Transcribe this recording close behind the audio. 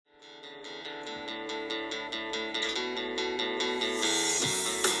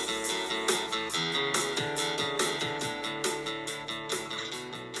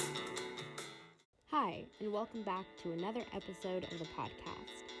welcome back to another episode of the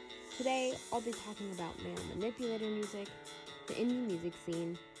podcast. Today, I'll be talking about male manipulator music, the indie music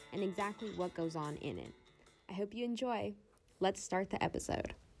scene, and exactly what goes on in it. I hope you enjoy. Let's start the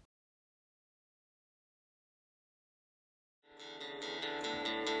episode.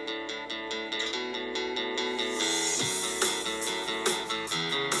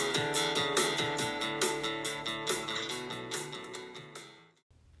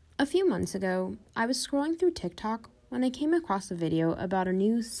 A few months ago, I was scrolling through TikTok when I came across a video about a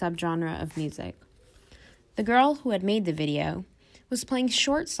new subgenre of music. The girl who had made the video was playing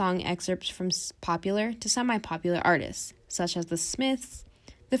short song excerpts from popular to semi-popular artists, such as the Smiths,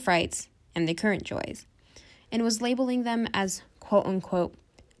 the Frights, and the Current Joys, and was labeling them as quote-unquote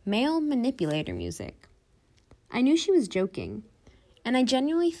male manipulator music. I knew she was joking, and I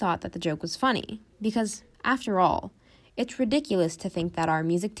genuinely thought that the joke was funny, because, after all, it's ridiculous to think that our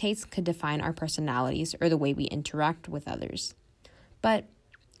music tastes could define our personalities or the way we interact with others. But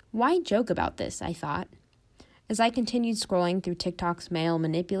why joke about this, I thought. As I continued scrolling through TikTok's male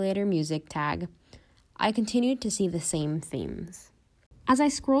manipulator music tag, I continued to see the same themes. As I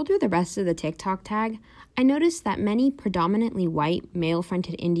scrolled through the rest of the TikTok tag, I noticed that many predominantly white,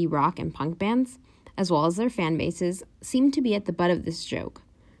 male-fronted indie rock and punk bands, as well as their fan bases, seemed to be at the butt of this joke,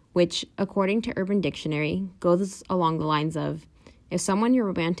 which, according to Urban Dictionary, goes along the lines of, if someone you're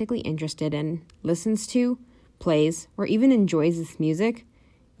romantically interested in listens to, plays, or even enjoys this music,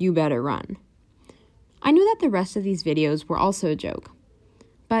 you better run. I knew that the rest of these videos were also a joke,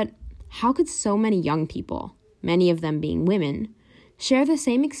 but how could so many young people, many of them being women, share the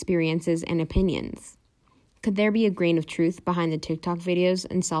same experiences and opinions? Could there be a grain of truth behind the TikTok videos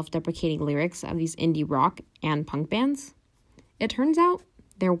and self-deprecating lyrics of these indie rock and punk bands? It turns out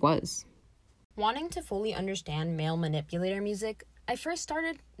there was. Wanting to fully understand male manipulator music, I first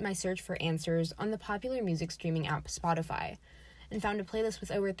started my search for answers on the popular music streaming app Spotify and found a playlist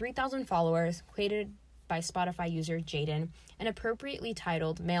with over 3,000 followers created by Spotify user Jaden and appropriately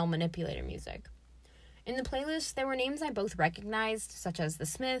titled Male Manipulator Music. In the playlist, there were names I both recognized, such as The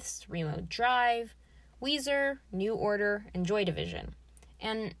Smiths, Remote Drive, Weezer, New Order, and Joy Division,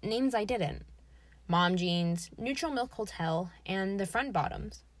 and names I didn't. Mom Jeans, Neutral Milk Hotel, and The Front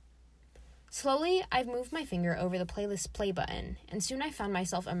Bottoms. Slowly, I've moved my finger over the playlist play button, and soon I found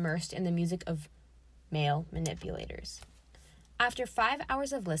myself immersed in the music of male manipulators. After 5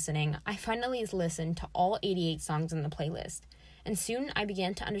 hours of listening, I finally listened to all 88 songs in the playlist, and soon I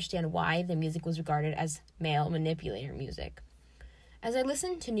began to understand why the music was regarded as male manipulator music. As I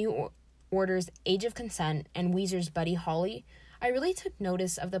listened to New Order's Age of Consent and Weezer's Buddy Holly, I really took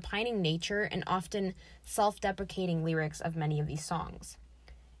notice of the pining nature and often self-deprecating lyrics of many of these songs.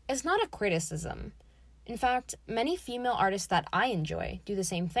 It's not a criticism. In fact, many female artists that I enjoy do the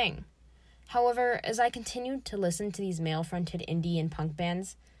same thing. However, as I continued to listen to these male-fronted indie and punk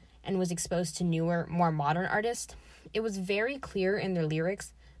bands and was exposed to newer, more modern artists, it was very clear in their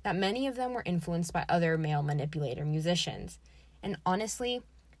lyrics that many of them were influenced by other male manipulator musicians. And honestly,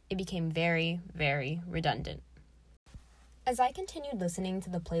 it became very, very redundant. As I continued listening to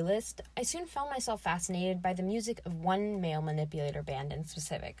the playlist, I soon found myself fascinated by the music of one male manipulator band in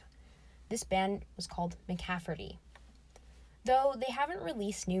specific. This band was called McCafferty. Though they haven't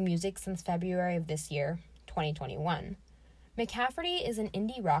released new music since February of this year, 2021, McCafferty is an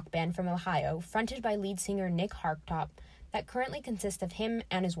indie rock band from Ohio fronted by lead singer Nick Harktop that currently consists of him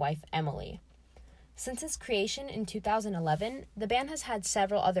and his wife Emily. Since its creation in 2011, the band has had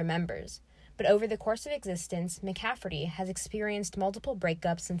several other members, but over the course of existence, McCafferty has experienced multiple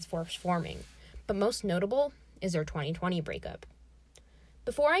breakups since first forming, but most notable is their 2020 breakup.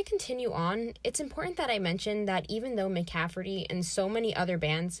 Before I continue on, it's important that I mention that even though McCafferty and so many other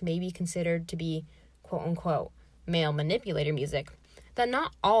bands may be considered to be quote-unquote male manipulator music, that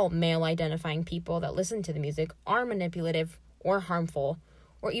not all male-identifying people that listen to the music are manipulative or harmful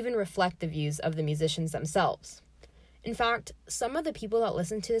or even reflect the views of the musicians themselves. In fact, some of the people that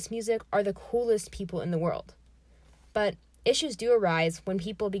listen to this music are the coolest people in the world. But issues do arise when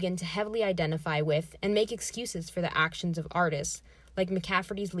people begin to heavily identify with and make excuses for the actions of artists like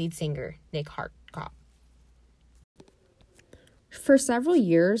McCafferty's lead singer, Nick Hartkop. For several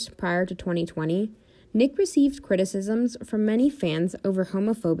years prior to 2020, Nick received criticisms from many fans over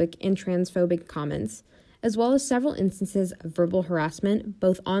homophobic and transphobic comments, as well as several instances of verbal harassment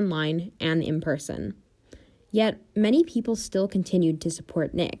both online and in person. Yet, many people still continued to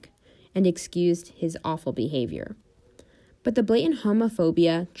support Nick and excused his awful behavior. But the blatant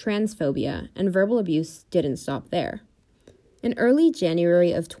homophobia, transphobia, and verbal abuse didn't stop there. In early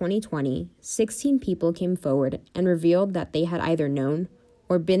January of 2020, 16 people came forward and revealed that they had either known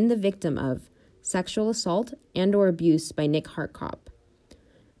or been the victim of sexual assault, and/or abuse by Nick Hartkop.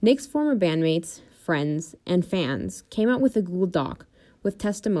 Nick's former bandmates, friends, and fans came out with a Google Doc with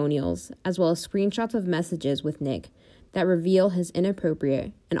testimonials as well as screenshots of messages with Nick that reveal his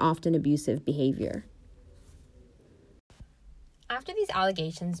inappropriate and often abusive behavior. After these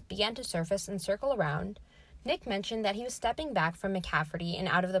allegations began to surface and circle around, Nick mentioned that he was stepping back from McCafferty and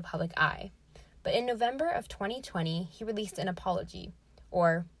out of the public eye. But in November of 2020, he released an apology,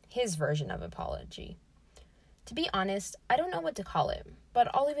 or his version of apology. To be honest, I don't know what to call it, but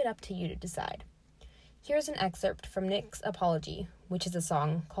I'll leave it up to you to decide. Here's an excerpt from Nick's apology, which is a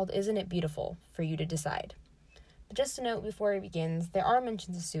song called Isn't It Beautiful, for you to decide. But just a note before it begins, there are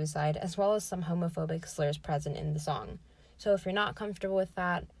mentions of suicide as well as some homophobic slurs present in the song. So if you're not comfortable with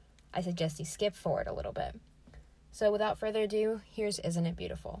that, I suggest you skip forward a little bit. So without further ado, here's Isn't It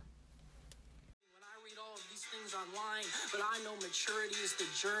Beautiful. Online, but I know maturity is the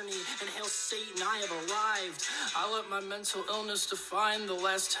journey, and hail Satan, I have arrived. I let my mental illness define the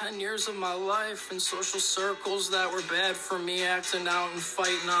last 10 years of my life in social circles that were bad for me, acting out and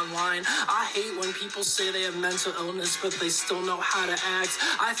fighting online. I hate when people say they have mental illness, but they still know how to act.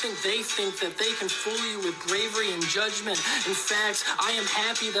 I think that they can fool you with bravery and judgment. In fact, I am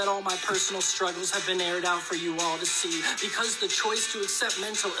happy that all my personal struggles have been aired out for you all to see, because the choice to accept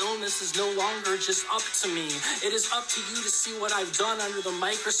mental illness is no longer just up to me. It is up to you to see what I've done under the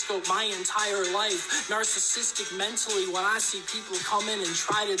microscope my entire life. Narcissistic mentally when I see people come in and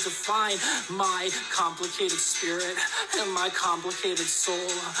try to define my complicated spirit and my complicated soul.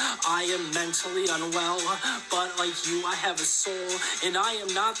 I am mentally unwell, but like you, I have a soul. And I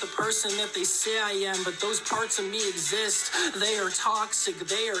am not the person that they say I am, but those parts of me exist. They are toxic,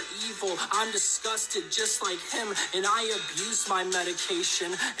 they are evil. I'm disgusted just like him, and I abused my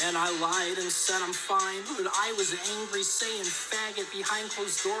medication, and I lied and said I'm fine, but I was angry saying faggot behind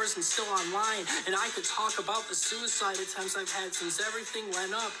closed doors and still online. And I could talk about the suicide attempts I've had since everything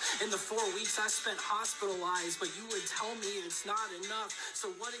went up in the 4 weeks I spent hospitalized, but you would tell me it's not enough. So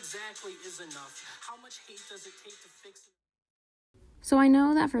what exactly is enough? How much hate does it take to fix it? So I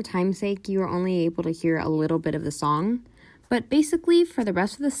know that for time's sake, you were only able to hear a little bit of the song, but basically for the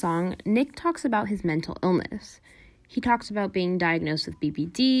rest of the song, Nick talks about his mental illness. He talks about being diagnosed with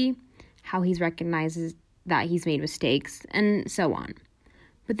BPD, how he recognizes that he's made mistakes, and so on.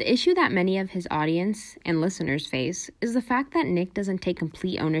 But the issue that many of his audience and listeners face is the fact that Nick doesn't take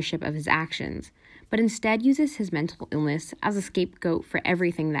complete ownership of his actions, but instead uses his mental illness as a scapegoat for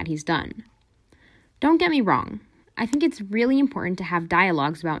everything that he's done. Don't get me wrong, I think it's really important to have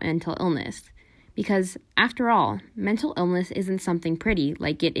dialogues about mental illness, because, after all, mental illness isn't something pretty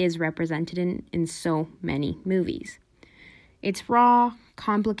like it is represented in so many movies. It's raw,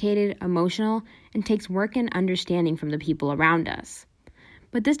 complicated, emotional, and takes work and understanding from the people around us.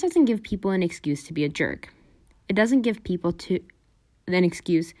 But this doesn't give people an excuse to be a jerk. It doesn't give people an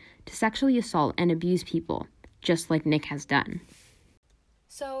excuse to sexually assault and abuse people, just like Nick has done.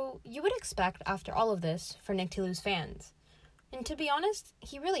 So, you would expect, after all of this, for Nick to lose fans. And to be honest,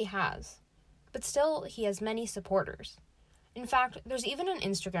 he really has. But still, he has many supporters. In fact, there's even an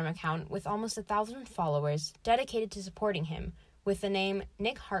Instagram account with almost 1,000 followers dedicated to supporting him, with the name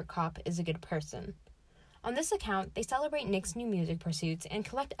Nick Hartkop is a Good Person. On this account, they celebrate Nick's new music pursuits and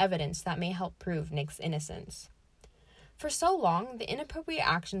collect evidence that may help prove Nick's innocence. For so long, the inappropriate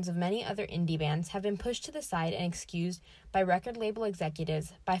actions of many other indie bands have been pushed to the side and excused by record label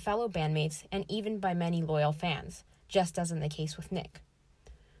executives, by fellow bandmates, and even by many loyal fans, just as in the case with Nick.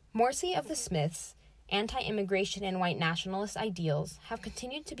 Morrissey of the Smiths' anti-immigration and white nationalist ideals have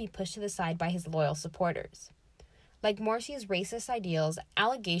continued to be pushed to the side by his loyal supporters. Like Morrissey's racist ideals,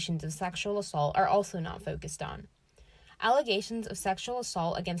 allegations of sexual assault are also not focused on. Allegations of sexual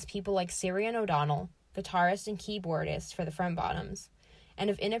assault against people like Syrian O'Donnell, guitarist and keyboardist for the Front Bottoms, and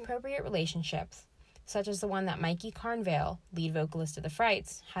of inappropriate relationships, such as the one that Mikey Carnvale, lead vocalist of the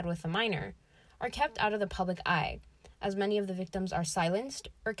Frights, had with a minor, are kept out of the public eye, as many of the victims are silenced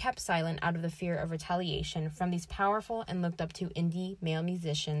or kept silent out of the fear of retaliation from these powerful and looked up to indie male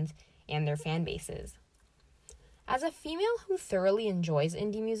musicians and their fan bases. As a female who thoroughly enjoys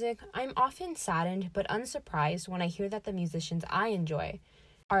indie music, I'm often saddened but unsurprised when I hear that the musicians I enjoy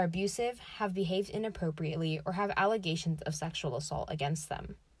are abusive, have behaved inappropriately, or have allegations of sexual assault against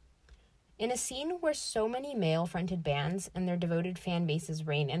them. In a scene where so many male-fronted bands and their devoted fan bases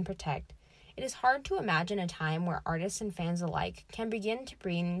reign and protect, it is hard to imagine a time where artists and fans alike can begin to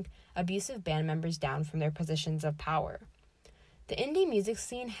bring abusive band members down from their positions of power. The indie music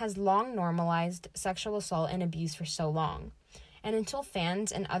scene has long normalized sexual assault and abuse for so long, and until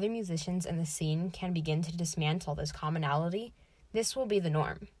fans and other musicians in the scene can begin to dismantle this commonality, this will be the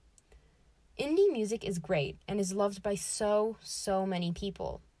norm. Indie music is great and is loved by so many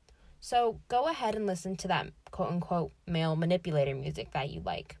people. So go ahead and listen to that quote-unquote male manipulator music that you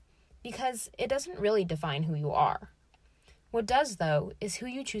like, because it doesn't really define who you are. What does, though, is who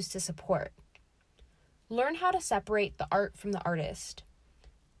you choose to support. Learn how to separate the art from the artist,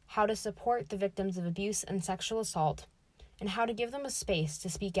 how to support the victims of abuse and sexual assault, and how to give them a space to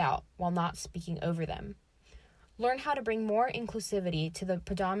speak out while not speaking over them. Learn how to bring more inclusivity to the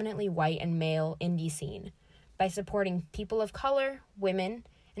predominantly white and male indie scene by supporting people of color, women,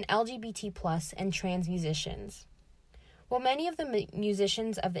 and LGBT+ and trans musicians. While many of the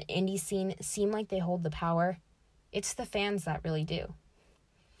musicians of the indie scene seem like they hold the power, it's the fans that really do.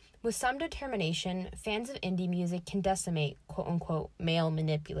 With some determination, fans of indie music can decimate quote-unquote male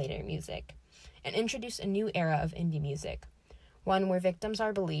manipulator music and introduce a new era of indie music, one where victims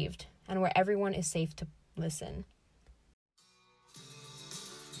are believed and where everyone is safe to listen.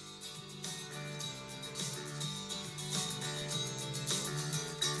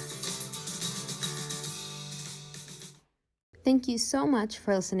 Thank you so much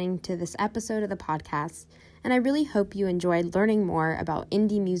for listening to this episode of the podcast, and I really hope you enjoyed learning more about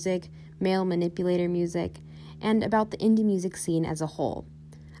indie music, male manipulator music, and about the indie music scene as a whole.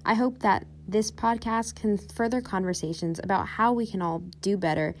 I hope that this podcast can further conversations about how we can all do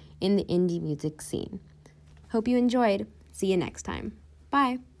better in the indie music scene. Hope you enjoyed. See you next time.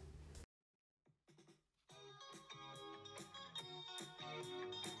 Bye.